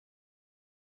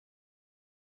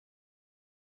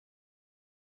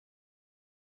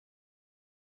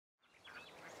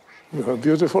You have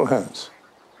beautiful hands.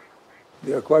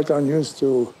 They are quite unused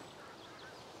to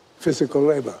physical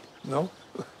labor, no?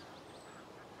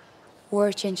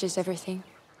 War changes everything.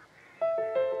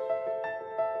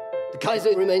 The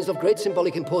Kaiser remains of great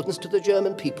symbolic importance to the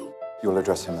German people. You'll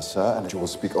address him as sir, and you will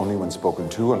speak only when spoken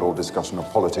to, and all discussion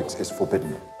of politics is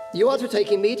forbidden. You are to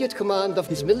take immediate command of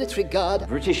his military guard.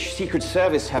 British Secret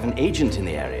Service have an agent in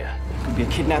the area. It could be a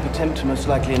kidnap attempt, most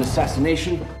likely an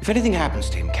assassination. If anything happens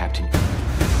to him, Captain,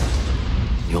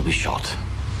 you'll be shot.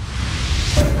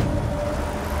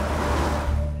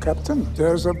 Captain,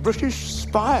 there's a British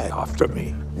spy after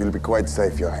me. You'll be quite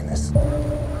safe, Your Highness.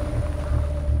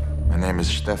 My name is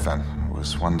Stefan. I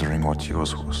was wondering what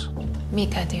yours was.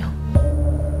 Mieke, dear.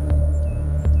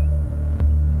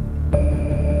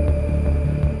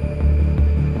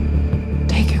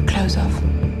 Take your clothes off.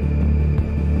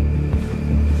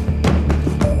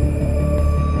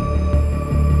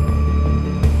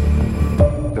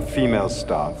 The female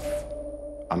staff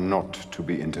are not to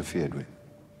be interfered with.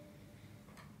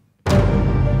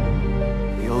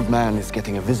 The old man is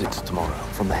getting a visit tomorrow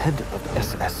from the head of the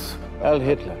SS, Al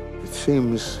Hitler. It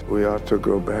seems we are to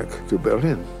go back to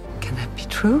Berlin. Can that be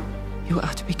true? You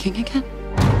are to be king again?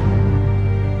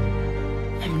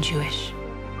 I'm Jewish.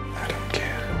 I don't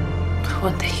care.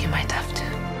 One day you might have to.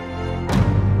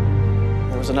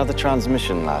 There was another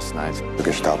transmission last night. The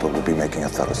Gestapo will be making a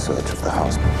thorough search of the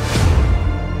house.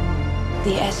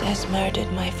 The SS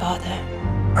murdered my father.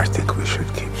 I think we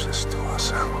should keep this to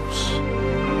ourselves.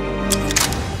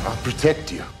 I'll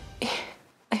protect you.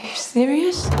 Are you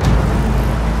serious?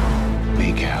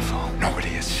 Be careful. Nobody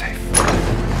is safe.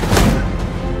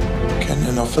 Can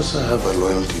an officer have a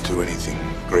loyalty to anything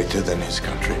greater than his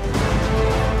country?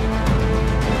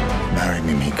 Marry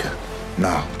me, Mieke.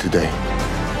 Now, today.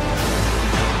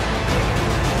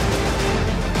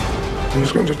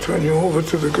 Who's going to turn you over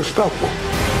to the Gestapo?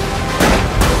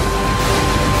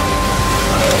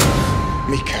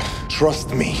 Mieke,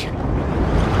 trust me.